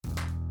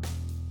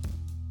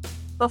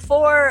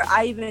before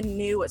I even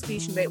knew what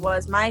speech and debate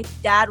was, my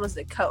dad was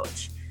the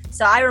coach.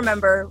 So I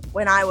remember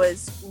when I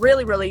was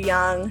really, really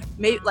young,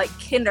 maybe like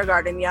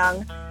kindergarten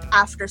young,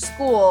 after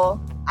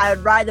school, I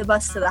would ride the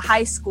bus to the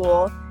high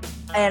school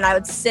and I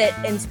would sit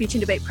in speech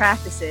and debate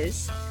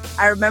practices.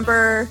 I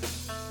remember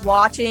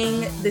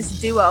watching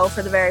this duo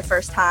for the very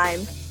first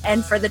time,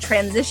 and for the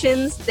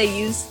transitions, they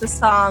used the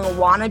song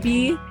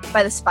Wannabe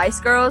by the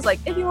Spice Girls, like,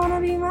 if you wanna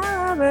be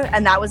my lover,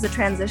 and that was the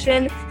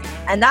transition.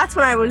 And that's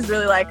when I was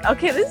really like,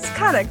 okay, this is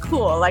kind of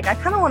cool. Like, I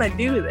kind of want to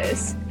do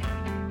this.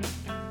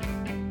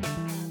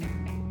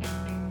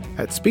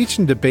 At speech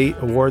and debate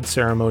award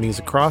ceremonies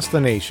across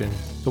the nation,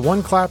 the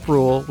one clap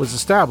rule was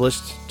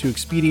established to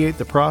expedite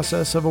the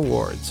process of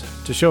awards,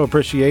 to show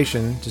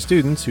appreciation to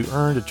students who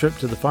earned a trip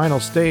to the final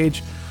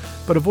stage,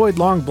 but avoid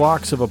long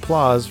blocks of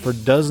applause for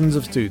dozens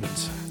of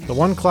students. The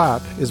one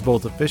clap is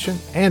both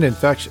efficient and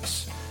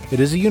infectious. It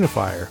is a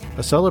unifier,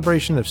 a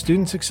celebration of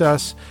student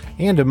success,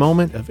 and a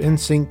moment of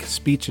in-sync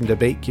speech and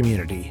debate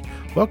community.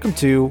 Welcome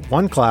to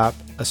One Clap,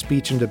 a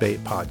speech and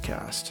debate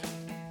podcast.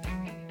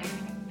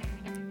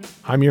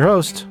 I'm your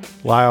host,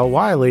 Lyle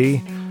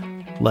Wiley.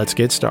 Let's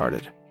get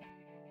started.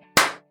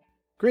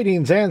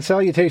 Greetings and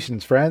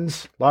salutations,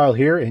 friends. Lyle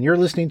here, and you're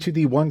listening to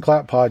the One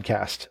Clap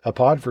podcast, a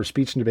pod for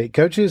speech and debate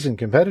coaches and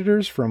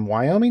competitors from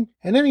Wyoming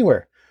and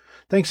anywhere.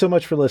 Thanks so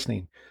much for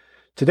listening.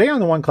 Today on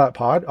the One Clap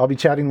pod, I'll be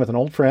chatting with an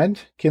old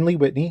friend, Kinley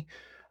Whitney,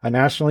 a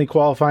nationally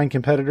qualifying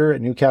competitor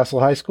at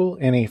Newcastle High School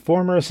and a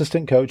former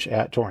assistant coach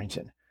at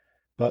Torrington.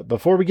 But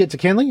before we get to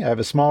Kinley, I have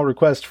a small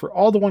request for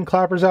all the One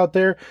Clappers out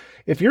there.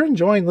 If you're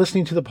enjoying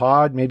listening to the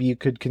pod, maybe you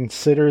could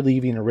consider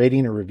leaving a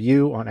rating or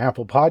review on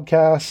Apple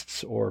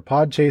Podcasts or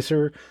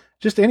Podchaser,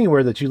 just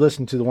anywhere that you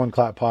listen to the One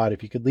Clap pod.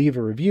 If you could leave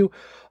a review,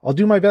 I'll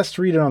do my best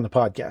to read it on the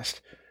podcast.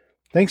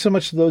 Thanks so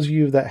much to those of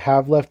you that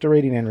have left a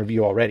rating and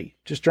review already.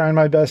 Just trying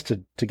my best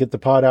to get the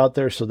pod out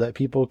there so that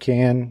people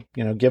can,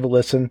 give a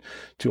listen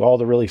to all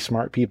the really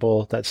smart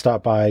people that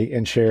stop by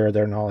and share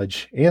their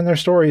knowledge and their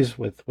stories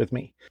with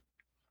me.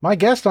 My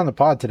guest on the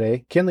pod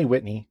today, Kinley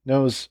Whitney,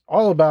 knows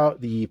all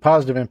about the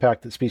positive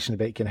impact that speech and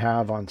debate can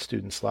have on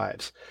students'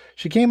 lives.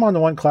 She came on the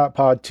One Clap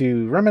pod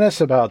to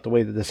reminisce about the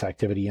way that this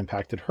activity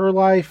impacted her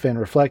life and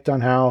reflect on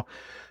how,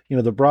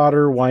 the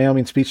broader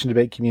Wyoming speech and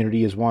debate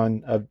community is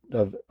one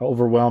of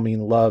overwhelming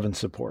love and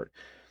support.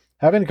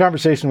 Having a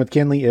conversation with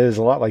Kinley is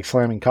a lot like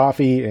slamming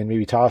coffee and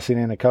maybe tossing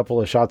in a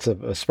couple of shots of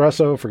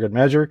espresso for good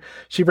measure.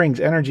 She brings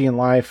energy and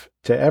life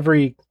to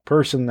every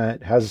person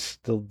that has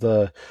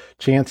the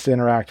chance to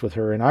interact with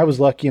her. And I was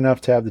lucky enough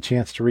to have the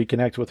chance to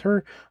reconnect with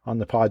her on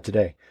the pod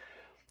today.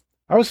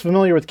 I was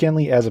familiar with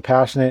Kinley as a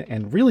passionate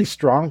and really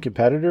strong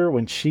competitor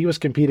when she was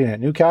competing at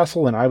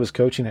Newcastle and I was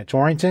coaching at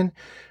Torrington.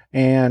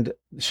 And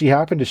she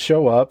happened to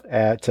show up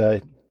at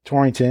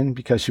Torrington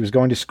because she was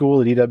going to school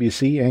at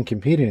EWC and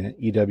competing at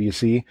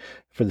EWC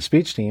for the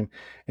speech team.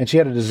 And she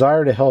had a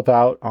desire to help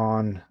out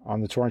on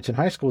the Torrington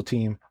High School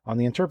team on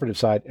the interpretive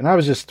side. And I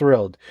was just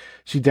thrilled.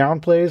 She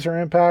downplays her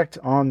impact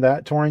on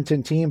that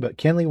Torrington team, but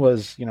Kinley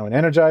was, an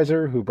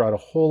energizer who brought a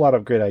whole lot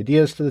of great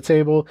ideas to the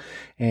table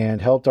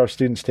and helped our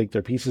students take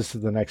their pieces to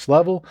the next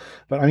level.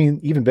 But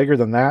even bigger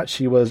than that,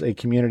 she was a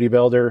community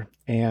builder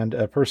and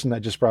a person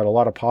that just brought a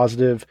lot of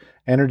positive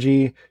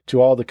energy to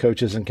all the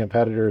coaches and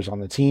competitors on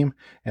the team.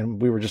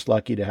 And we were just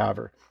lucky to have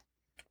her.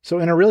 So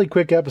in a really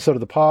quick episode of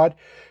the pod,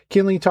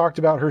 Kinley talked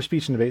about her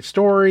speech and debate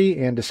story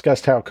and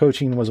discussed how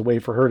coaching was a way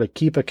for her to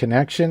keep a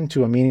connection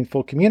to a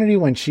meaningful community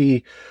when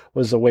she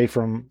was away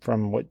from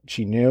what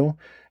she knew.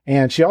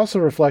 And she also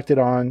reflected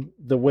on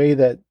the way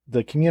that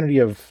the community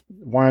of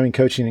Wyoming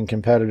coaching and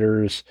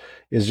competitors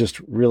is just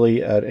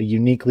really a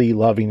uniquely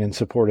loving and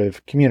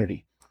supportive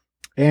community.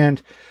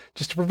 And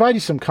just to provide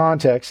you some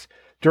context,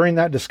 during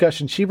that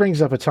discussion, she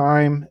brings up a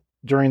time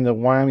during the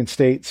Wyoming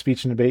State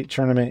Speech and Debate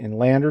Tournament in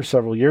Lander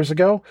several years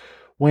ago,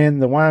 when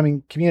the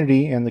Wyoming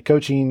community and the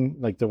coaching,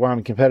 like the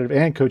Wyoming competitive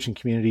and coaching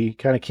community,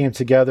 kind of came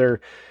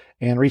together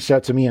and reached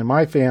out to me and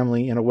my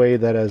family in a way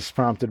that has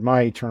prompted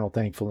my eternal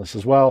thankfulness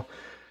as well.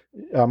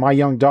 My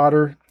young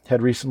daughter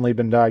had recently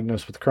been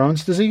diagnosed with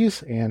Crohn's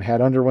disease and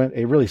had underwent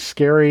a really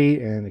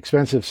scary and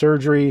expensive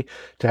surgery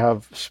to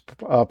have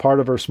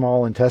part of her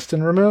small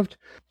intestine removed.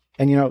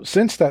 And,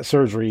 since that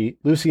surgery,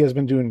 Lucy has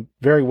been doing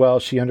very well.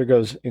 She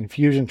undergoes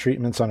infusion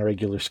treatments on a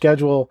regular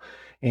schedule,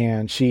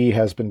 and she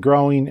has been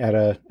growing at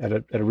a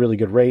really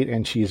good rate,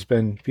 and she's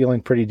been feeling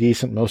pretty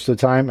decent most of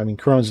the time.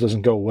 Crohn's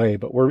doesn't go away,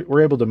 but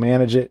we're able to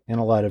manage it in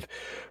a lot of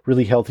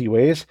really healthy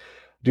ways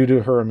due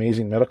to her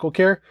amazing medical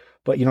care.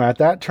 But, at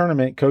that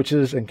tournament,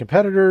 coaches and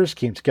competitors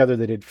came together.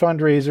 They did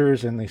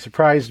fundraisers, and they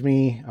surprised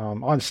me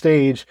on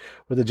stage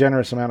with a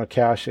generous amount of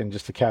cash and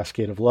just a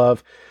cascade of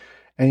love.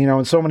 And,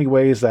 in so many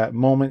ways, that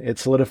moment, it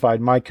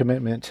solidified my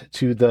commitment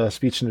to the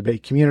speech and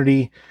debate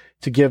community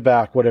to give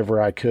back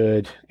whatever I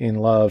could in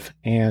love.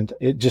 And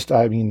it just,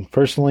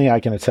 personally, I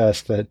can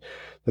attest that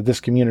this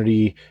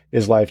community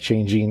is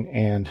life-changing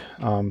and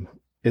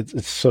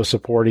it's so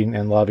supporting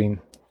and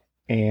loving.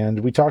 And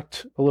we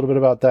talked a little bit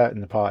about that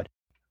in the pod.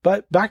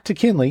 But back to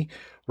Kinley.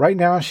 Right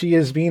now, she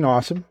is being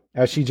awesome.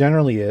 as she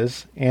generally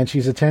is, and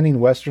she's attending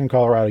Western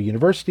Colorado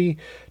University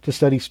to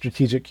study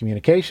strategic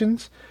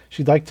communications.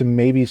 She'd like to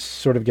maybe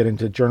sort of get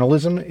into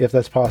journalism if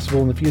that's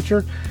possible in the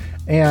future.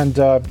 And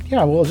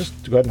we'll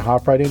just go ahead and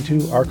hop right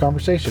into our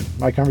conversation,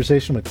 my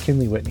conversation with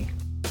Kinley Whitney.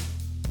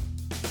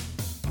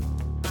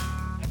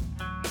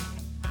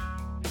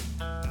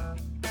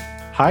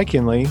 Hi,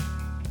 Kinley.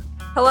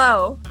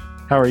 Hello.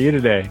 How are you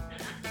today?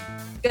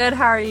 Good.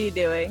 How are you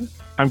doing?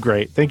 I'm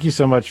great. Thank you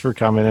so much for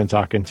coming and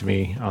talking to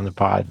me on the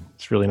pod.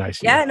 It's really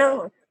nice. Yeah,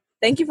 no.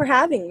 Thank you for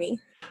having me.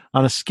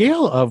 On a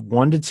scale of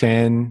 1 to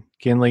 10,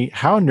 Kinley,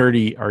 how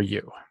nerdy are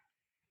you?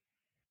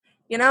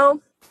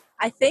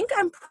 I think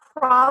I'm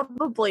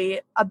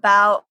probably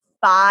about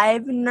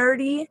 5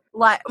 nerdy,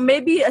 like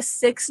maybe a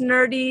 6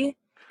 nerdy,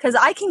 because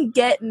I can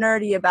get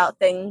nerdy about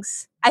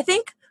things. I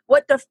think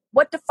what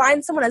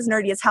defines someone as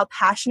nerdy is how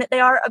passionate they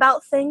are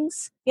about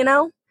things,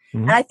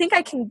 Mm-hmm. And I think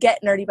I can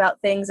get nerdy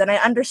about things, and I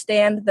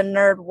understand the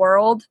nerd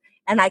world,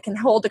 and I can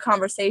hold a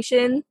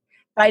conversation,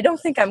 but I don't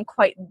think I'm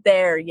quite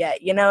there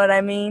yet. You know what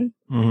I mean?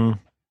 Mm-hmm.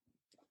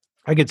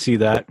 I could see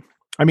that.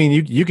 I mean,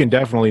 you can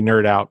definitely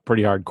nerd out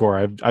pretty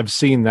hardcore. I've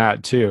seen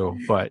that too,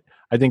 but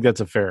I think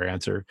that's a fair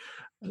answer.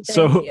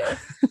 Thank you.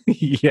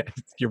 Yeah,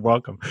 you're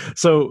welcome.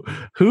 So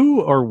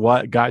who or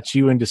what got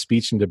you into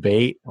speech and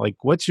debate? Like,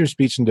 what's your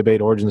speech and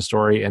debate origin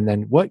story? And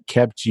then what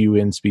kept you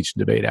in speech and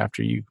debate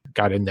after you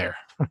got in there?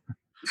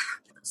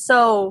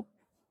 So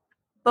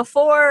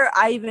before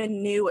I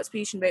even knew what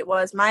speech and debate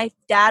was, my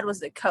dad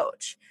was the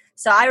coach.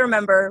 So I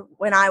remember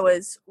when I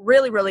was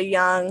really, really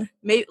young,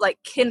 maybe like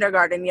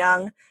kindergarten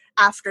young,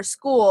 after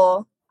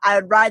school, I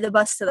would ride the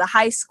bus to the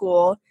high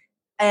school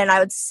and I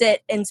would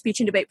sit in speech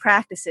and debate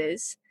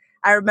practices.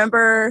 I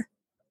remember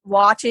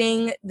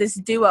watching this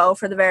duo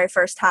for the very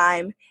first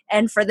time,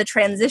 and for the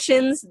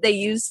transitions, they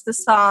used the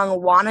song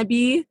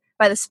 "Wannabe"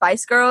 by the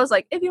Spice Girls,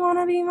 like "If you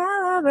wanna be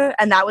my lover,"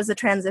 and that was the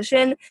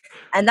transition.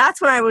 And that's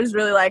when I was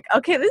really like,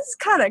 okay, this is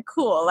kind of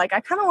cool. Like,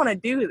 I kind of want to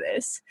do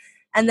this.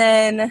 And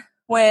then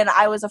when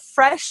I was a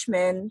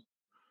freshman,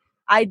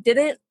 I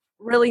didn't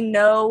really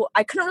know,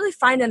 I couldn't really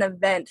find an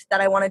event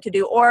that I wanted to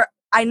do, or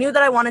I knew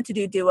that I wanted to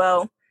do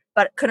duo,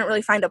 but couldn't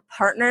really find a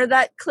partner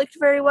that clicked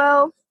very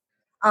well.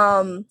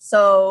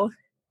 So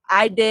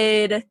I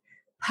did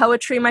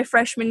poetry my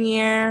freshman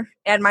year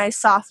and my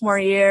sophomore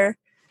year,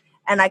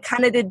 and I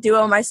kind of did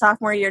duo my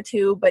sophomore year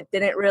too, but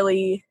didn't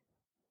really,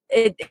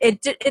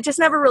 it just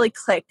never really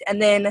clicked.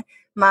 And then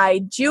my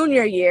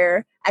junior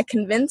year, I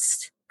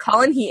convinced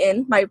Colin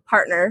Heaton, my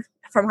partner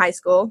from high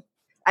school,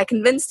 I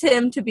convinced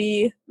him to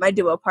be my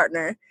duo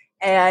partner,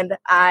 and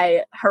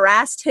I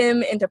harassed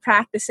him into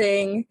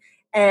practicing.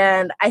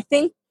 And I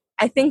think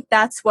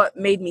that's what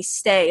made me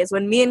stay, is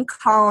when me and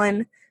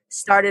Colin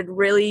started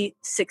really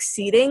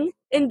succeeding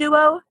in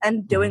duo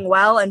and doing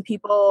well, and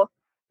people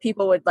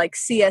would like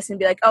see us and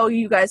be like, "Oh,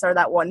 you guys are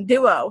that one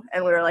duo,"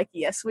 and we were like,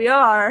 "Yes, we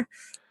are."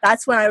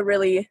 That's when I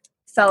really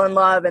fell in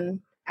love, and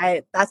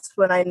that's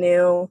when I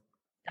knew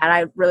that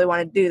I really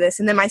wanted to do this.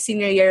 And then my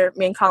senior year,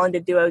 me and Colin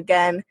did duo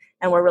again,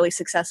 and we're really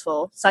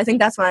successful. So I think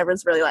that's when I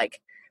was really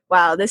like,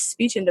 wow, this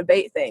speech and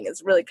debate thing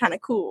is really kind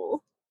of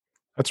cool.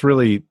 That's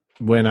really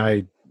when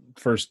I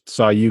first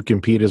saw you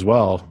compete as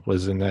well,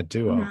 was in that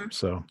duo. Mm-hmm.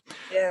 So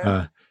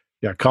Yeah.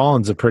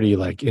 Colin's a pretty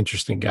like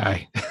interesting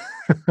guy.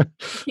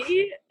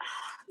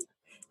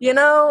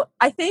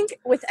 I think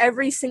with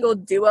every single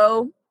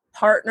duo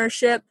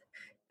partnership,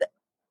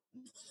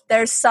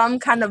 there's some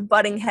kind of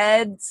butting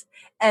heads,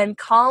 and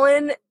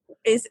Colin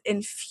is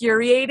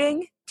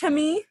infuriating to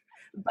me,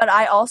 but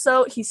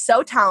he's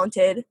so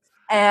talented,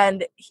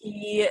 and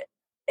he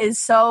is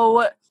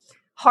so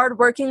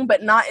hardworking,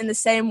 but not in the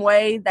same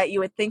way that you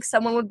would think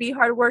someone would be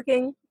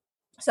hardworking.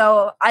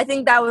 So I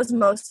think that was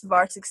most of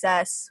our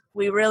success.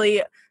 We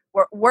really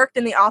worked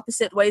in the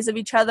opposite ways of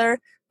each other,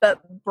 but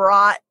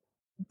brought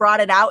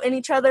it out in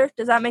each other.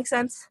 Does that make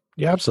sense?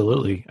 Yeah,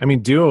 absolutely. I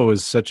mean, duo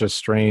is such a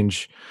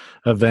strange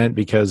event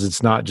because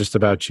it's not just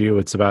about you,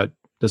 it's about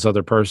this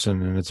other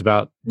person, and it's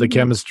about the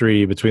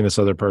chemistry between this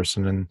other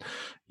person, and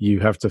you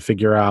have to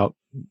figure out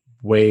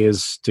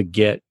ways to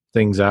get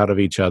things out of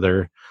each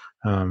other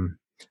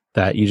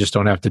that you just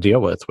don't have to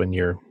deal with when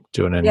you're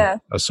doing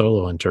a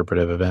solo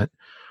interpretive event.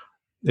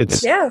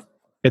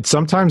 It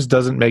sometimes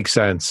doesn't make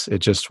sense. It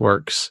just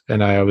works.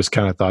 And I always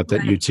kind of thought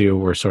that you two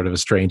were sort of a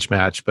strange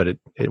match, but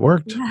it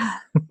worked.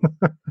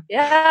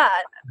 Yeah.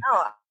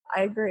 No,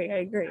 I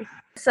agree.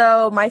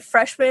 So my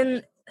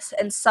freshman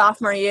and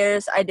sophomore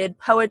years, I did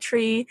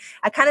poetry.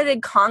 I kind of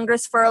did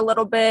Congress for a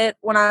little bit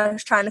when I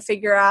was trying to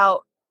figure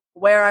out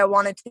where I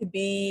wanted to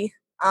be.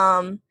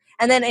 And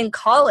then in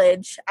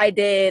college, I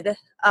did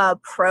a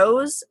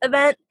prose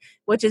event,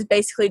 which is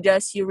basically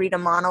just you read a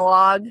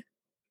monologue.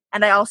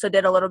 And I also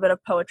did a little bit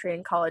of poetry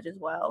in college as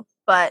well.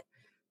 But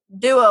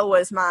duo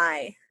was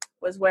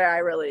where I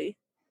really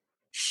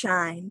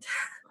shined.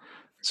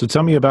 So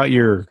tell me about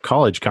your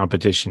college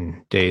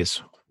competition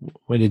days.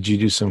 When did you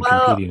do some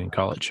competing in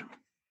college?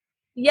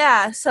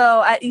 Yeah,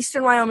 so at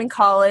Eastern Wyoming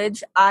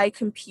College, I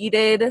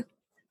competed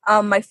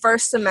my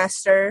first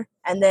semester,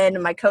 and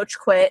then my coach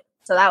quit,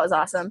 so that was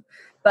awesome.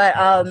 But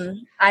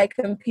I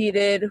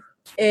competed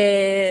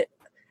in,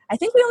 I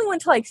think we only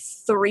went to like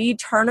 3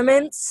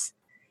 tournaments,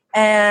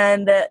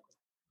 and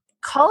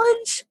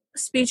college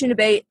speech and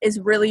debate is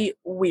really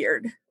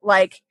weird.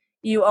 Like,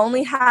 you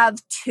only have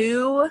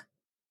 2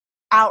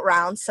 out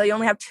rounds, so you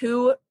only have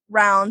 2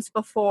 rounds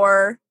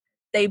before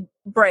they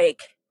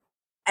break,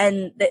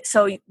 and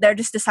so they're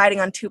just deciding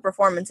on 2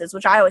 performances,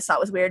 which I always thought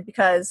was weird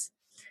because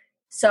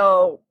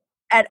so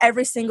at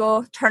every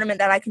single tournament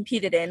that I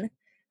competed in,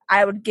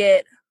 I would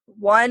get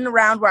 1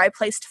 round where I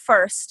placed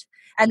first,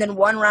 and then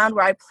 1 round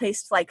where I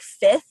placed like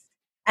 5th,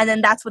 and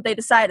then that's what they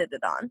decided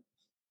it on.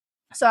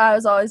 So I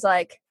was always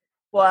like,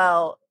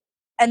 well,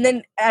 and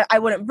then I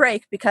wouldn't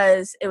break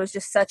because it was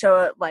just such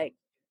a like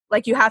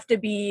you have to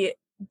be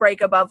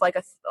break above like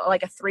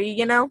a 3,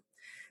 you know?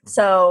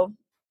 So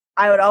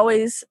I would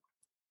always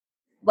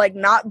like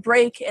not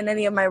break in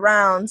any of my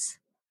rounds,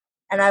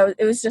 and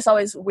it was just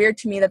always weird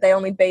to me that they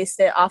only based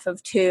it off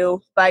of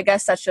 2, but I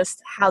guess that's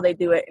just how they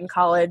do it in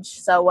college,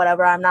 so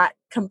whatever, I'm not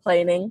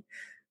complaining.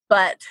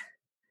 But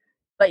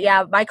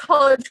yeah, my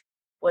college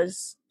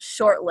was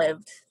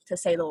short-lived, to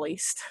say the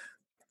least.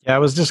 Yeah, it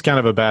was just kind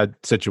of a bad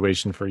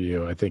situation for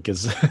you, I think,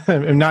 is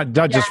not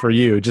just for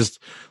you,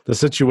 just the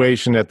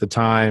situation at the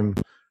time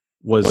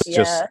was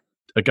just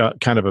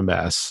kind of a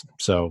mess.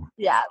 So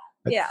yeah.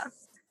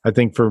 I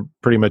think for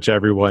pretty much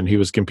everyone who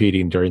was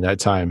competing during that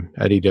time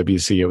at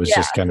EWC, it was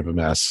just kind of a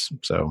mess.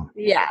 So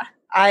yeah,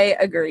 I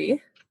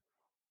agree.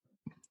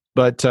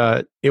 But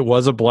it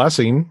was a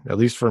blessing, at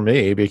least for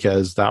me,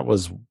 because that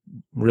was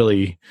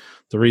really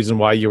the reason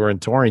why you were in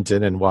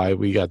Torrington and why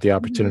we got the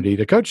opportunity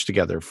to coach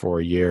together for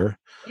a year.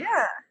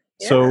 Yeah.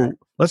 So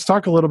let's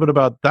talk a little bit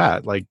about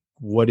that. Like,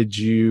 what'd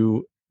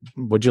you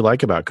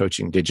like about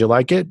coaching? Did you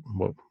like it?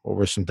 What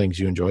were some things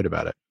you enjoyed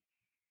about it?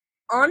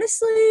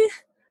 Honestly,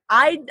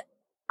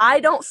 I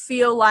don't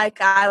feel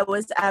like I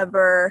was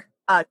ever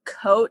a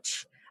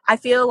coach. I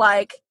feel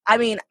like, I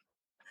mean,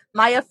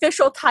 my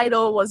official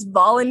title was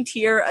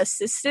volunteer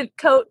assistant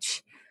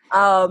coach,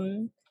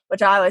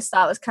 which I always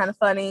thought was kind of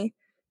funny.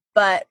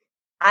 But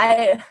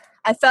I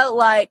felt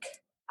like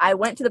I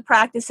went to the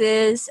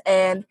practices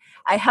and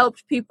I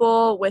helped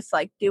people with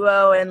like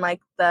duo and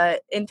like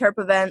the interp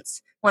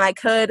events when I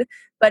could.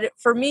 But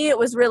for me, it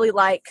was really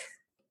like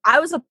I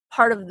was a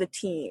part of the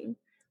team,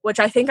 which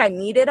I think I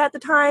needed at the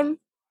time.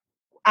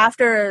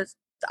 After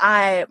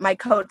my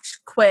coach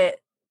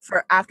quit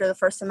after the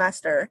first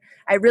semester,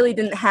 I really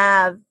didn't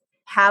have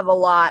a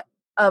lot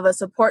of a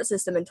support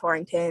system in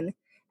Torrington.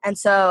 And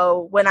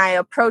so when I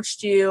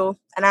approached you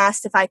and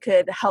asked if I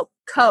could help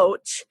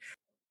coach,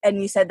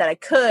 and you said that I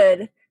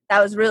could,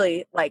 that was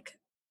really like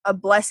a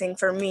blessing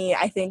for me,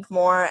 I think,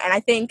 more. And I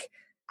think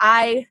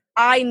I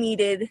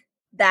needed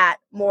that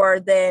more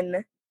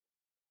than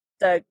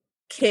the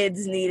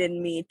kids needed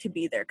me to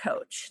be their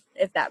coach,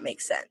 if that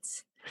makes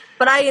sense.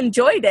 But I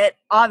enjoyed it,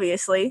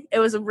 obviously. It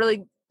was a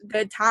really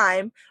good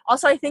time.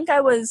 Also, I think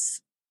I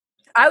was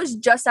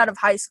just out of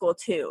high school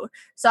too.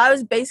 So I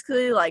was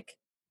basically like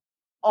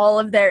all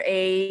of their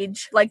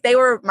age. Like, they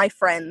were my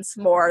friends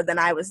more than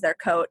I was their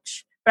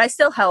coach. But I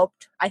still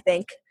helped, I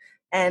think.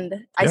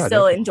 And I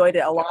still enjoyed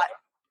it a lot.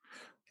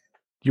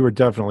 You were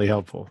definitely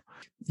helpful.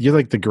 You're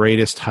like the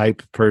greatest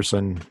hype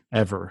person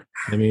ever.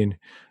 I mean,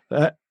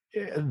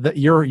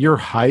 your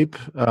hype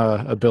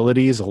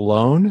abilities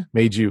alone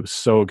made you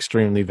so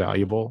extremely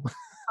valuable.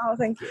 Oh,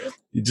 thank you.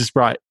 You just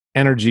brought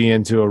energy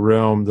into a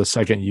room the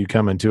second you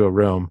come into a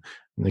room.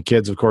 And the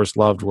kids, of course,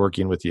 loved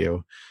working with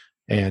you.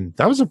 And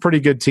that was a pretty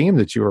good team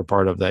that you were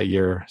part of that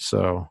year.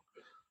 So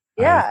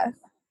yeah,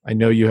 I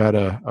know you had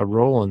a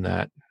role in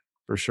that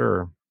for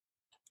sure.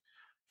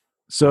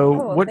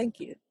 So thank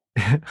you.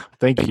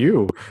 Thank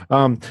you.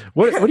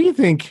 What do you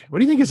think? What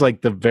do you think is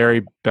like the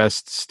very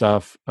best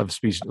stuff of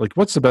speech? Like,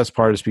 what's the best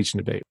part of speech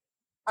and debate?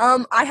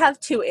 I have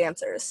 2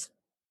 answers.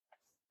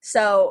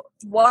 So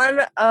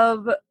one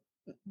of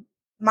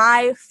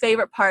my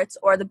favorite parts,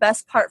 or the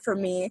best part for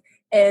me,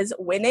 is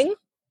winning.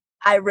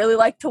 I really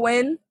like to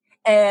win,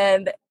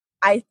 and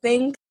I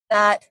think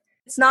that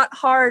it's not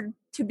hard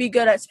to be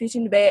good at speech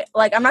and debate.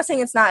 Like, I'm not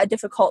saying it's not a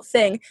difficult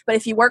thing, but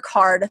if you work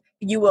hard,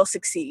 you will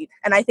succeed.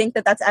 And I think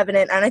that that's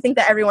evident, and I think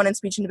that everyone in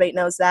speech and debate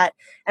knows that.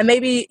 And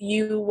maybe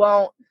you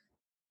won't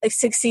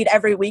succeed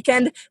every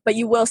weekend, but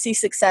you will see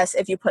success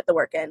if you put the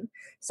work in.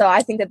 So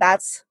I think that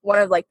that's one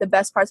of like the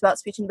best parts about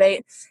speech and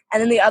debate.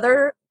 And then the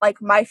other,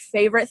 like, my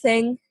favorite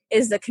thing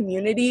is the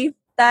community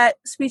that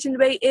speech and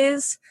debate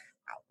is.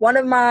 One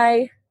of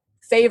my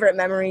favorite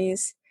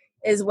memories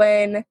is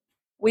when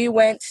we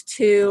went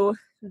to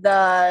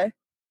the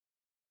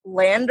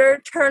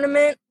Lander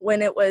tournament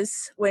when I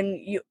was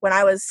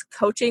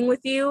coaching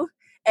with you,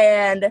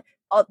 and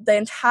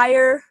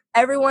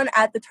everyone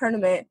at the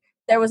tournament,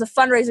 there was a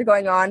fundraiser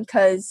going on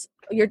because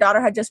your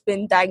daughter had just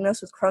been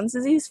diagnosed with Crohn's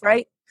disease,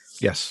 right?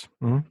 Yes.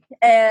 Mm-hmm.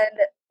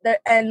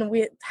 And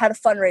we had a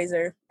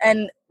fundraiser,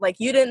 and like,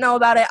 you didn't know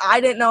about it,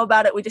 I didn't know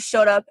about it, we just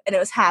showed up and it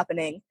was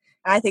happening.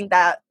 And I think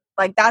that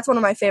like that's one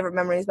of my favorite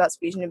memories about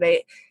speech and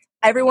debate.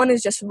 Everyone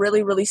is just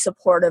really, really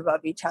supportive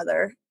of each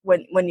other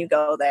when you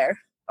go there,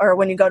 or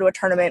when you go to a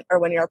tournament or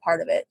when you're a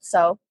part of it.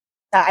 So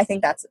I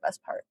think that's the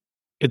best part.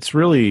 It's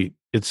really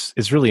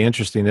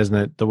interesting, isn't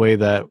it? The way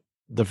that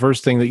the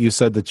first thing that you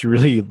said that you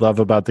really love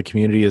about the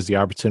community is the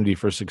opportunity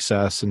for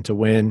success and to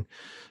win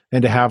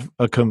and to have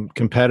a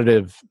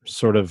competitive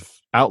sort of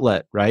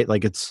outlet, right?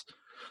 Like it's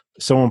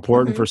so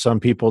important for some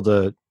people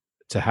to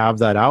have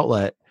that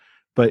outlet,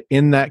 but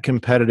in that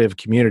competitive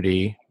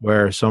community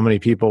where so many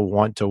people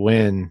want to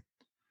win,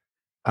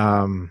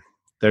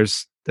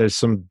 there's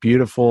some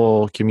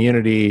beautiful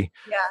community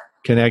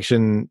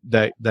connection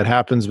that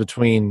happens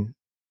between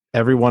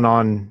everyone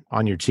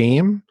on your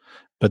team,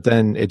 but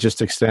then it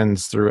just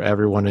extends through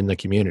everyone in the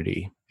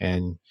community.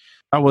 And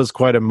that was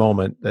quite a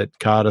moment that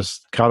caught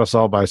us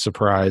all by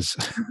surprise.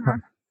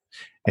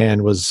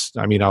 And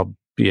I'll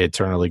be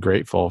eternally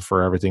grateful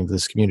for everything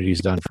this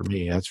community's done for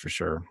me. That's for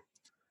sure.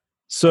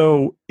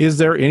 So is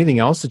there anything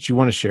else that you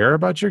want to share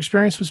about your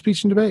experience with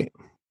speech and debate?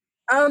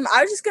 I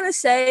was just going to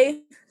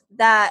say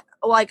that,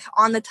 like,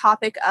 on the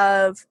topic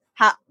of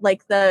how,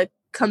 like, the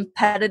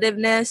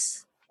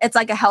competitiveness, it's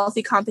like a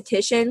healthy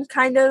competition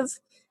kind of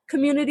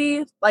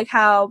community, like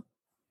how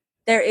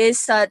there is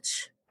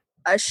such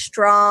a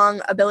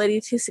strong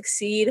ability to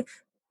succeed,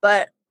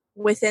 but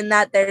within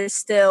that there's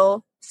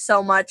still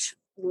so much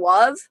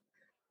love.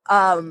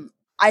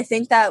 I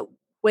think that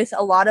with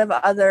a lot of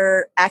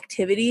other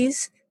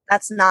activities,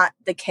 that's not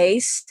the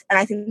case, and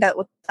I think that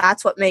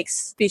that's what makes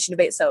speech and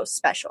debate so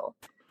special.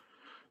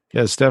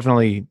 Yes,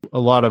 definitely. A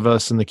lot of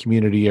us in the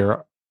community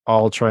are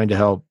all trying to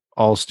help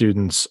all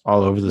students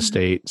all over the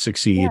state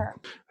succeed. Yeah.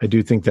 I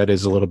do think that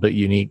is a little bit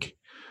unique.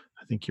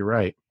 I think you're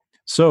right.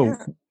 So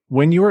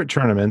when you were at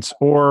tournaments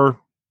or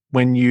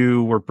when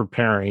you were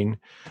preparing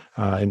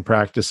in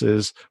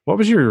practices, what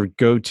was your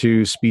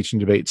go-to speech and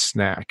debate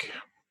snack?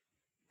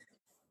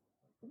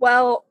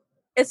 Well,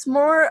 it's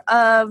more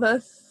of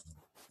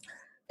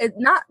it's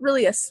not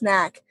really a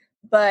snack,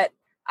 but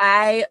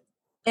I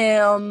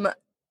am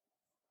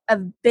a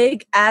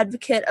big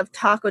advocate of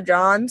Taco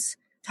John's.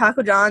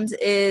 Taco John's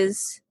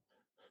is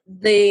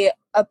the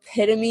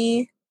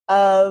epitome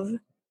of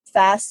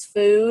fast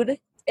food,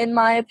 in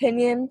my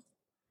opinion.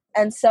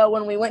 And so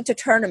when we went to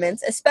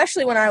tournaments,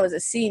 especially when I was a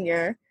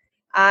senior,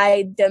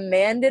 I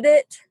demanded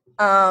it,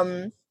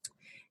 and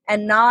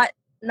not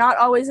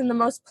always in the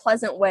most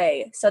pleasant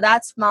way. So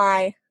that's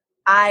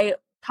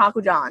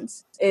Taco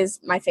John's is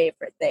my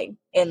favorite thing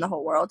in the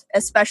whole world,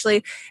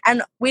 especially.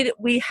 And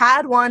we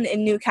had one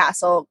in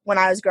Newcastle when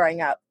I was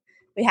growing up.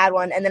 We had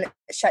one, and then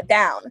it shut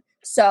down.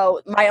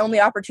 So my only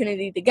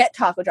opportunity to get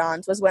Taco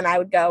John's was when I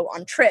would go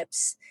on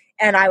trips,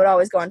 and I would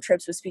always go on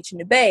trips with speech and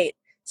debate.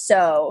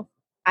 So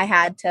I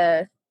had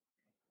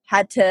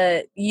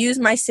to use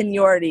my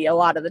seniority a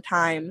lot of the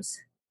times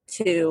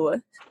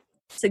to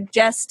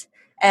suggest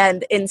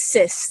and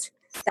insist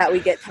that we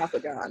get Taco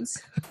John's.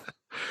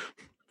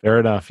 Fair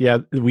enough. Yeah,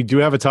 we do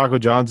have a Taco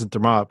John's in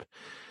Thermop.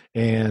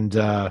 And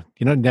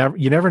you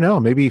never know.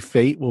 Maybe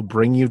fate will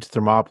bring you to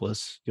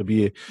Thermopolis.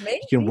 You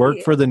can work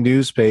for the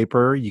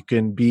newspaper. You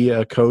can be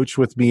a coach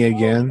with me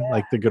again,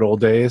 like the good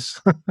old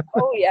days.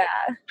 Oh yeah,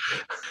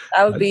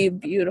 that would be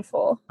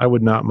beautiful. I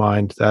would not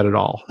mind that at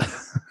all.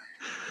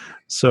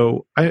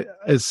 So I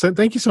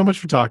thank you so much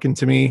for talking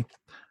to me.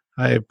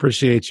 I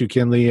appreciate you,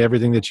 Kinley,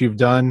 everything that you've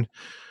done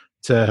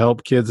to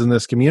help kids in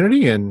this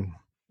community, and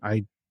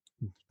I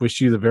wish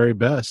you the very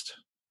best.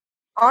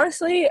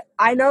 Honestly,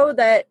 I know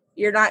that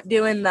you're not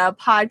doing the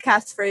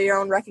podcast for your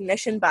own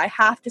recognition, but I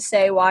have to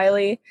say,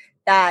 Wiley,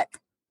 that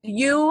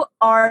you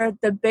are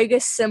the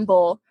biggest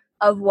symbol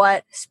of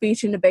what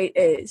speech and debate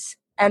is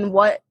and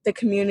what the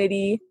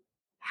community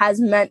has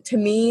meant to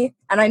me,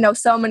 and I know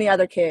so many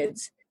other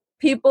kids.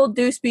 People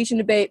do speech and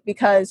debate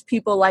because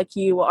people like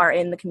you are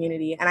in the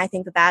community, and I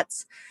think that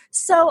that's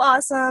so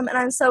awesome, and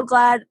I'm so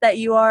glad that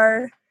you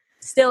are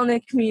still in the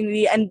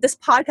community, and this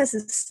podcast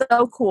is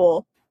so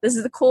cool. This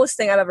is the coolest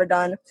thing I've ever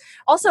done.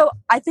 Also,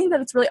 I think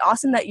that it's really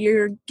awesome that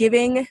you're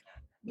giving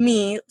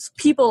me,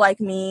 people like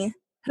me,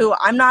 who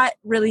I'm not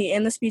really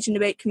in the speech and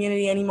debate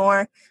community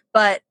anymore,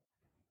 but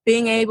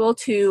being able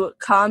to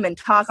come and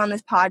talk on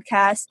this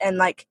podcast and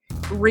like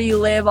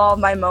relive all of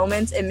my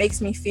moments, it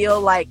makes me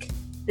feel like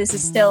this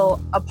is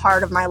still a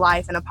part of my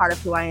life and a part of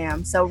who I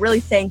am. So really,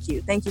 thank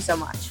you. Thank you so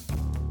much.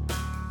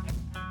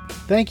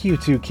 Thank you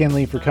to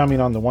Kinley for coming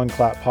on the One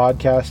Clap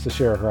podcast to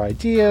share her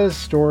ideas,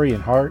 story,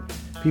 and heart.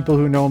 People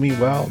who know me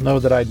well know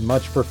that I'd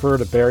much prefer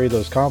to bury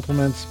those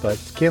compliments, but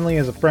Kinley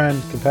is a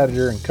friend,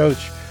 competitor, and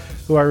coach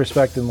who I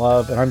respect and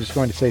love, and I'm just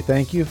going to say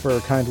thank you for her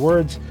kind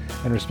words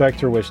and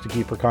respect her wish to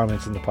keep her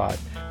comments in the pod.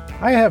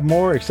 I have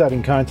more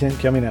exciting content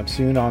coming up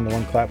soon on the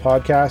One Clap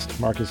podcast.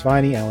 Marcus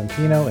Viney, Alan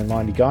Pino, and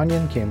Londi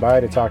Gagnon came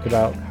by to talk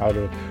about how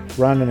to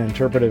run an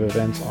interpretive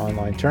events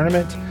online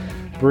tournament.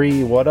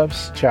 Bree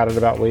Whadups chatted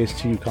about ways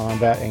to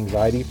combat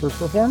anxiety for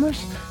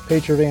performers.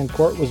 Petra Van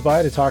Court was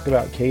by to talk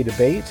about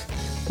K-Debate.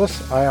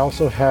 Plus, I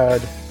also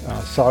had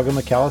Saga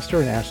McAllister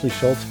and Ashley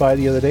Schultz by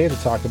the other day to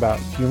talk about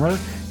humor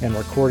and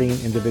recording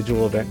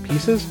individual event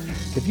pieces.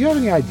 If you have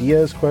any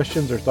ideas,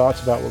 questions, or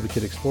thoughts about what we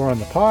could explore on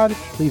the pod,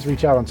 please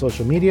reach out on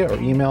social media or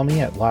email me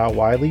at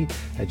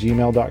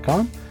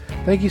lylewiley@gmail.com.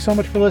 Thank you so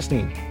much for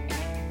listening.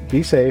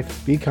 Be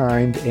safe, be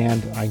kind,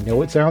 and I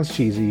know it sounds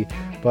cheesy,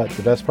 but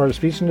the best part of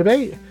speech and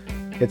debate,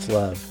 it's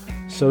love.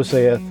 So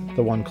saith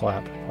the One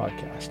Clap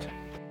podcast.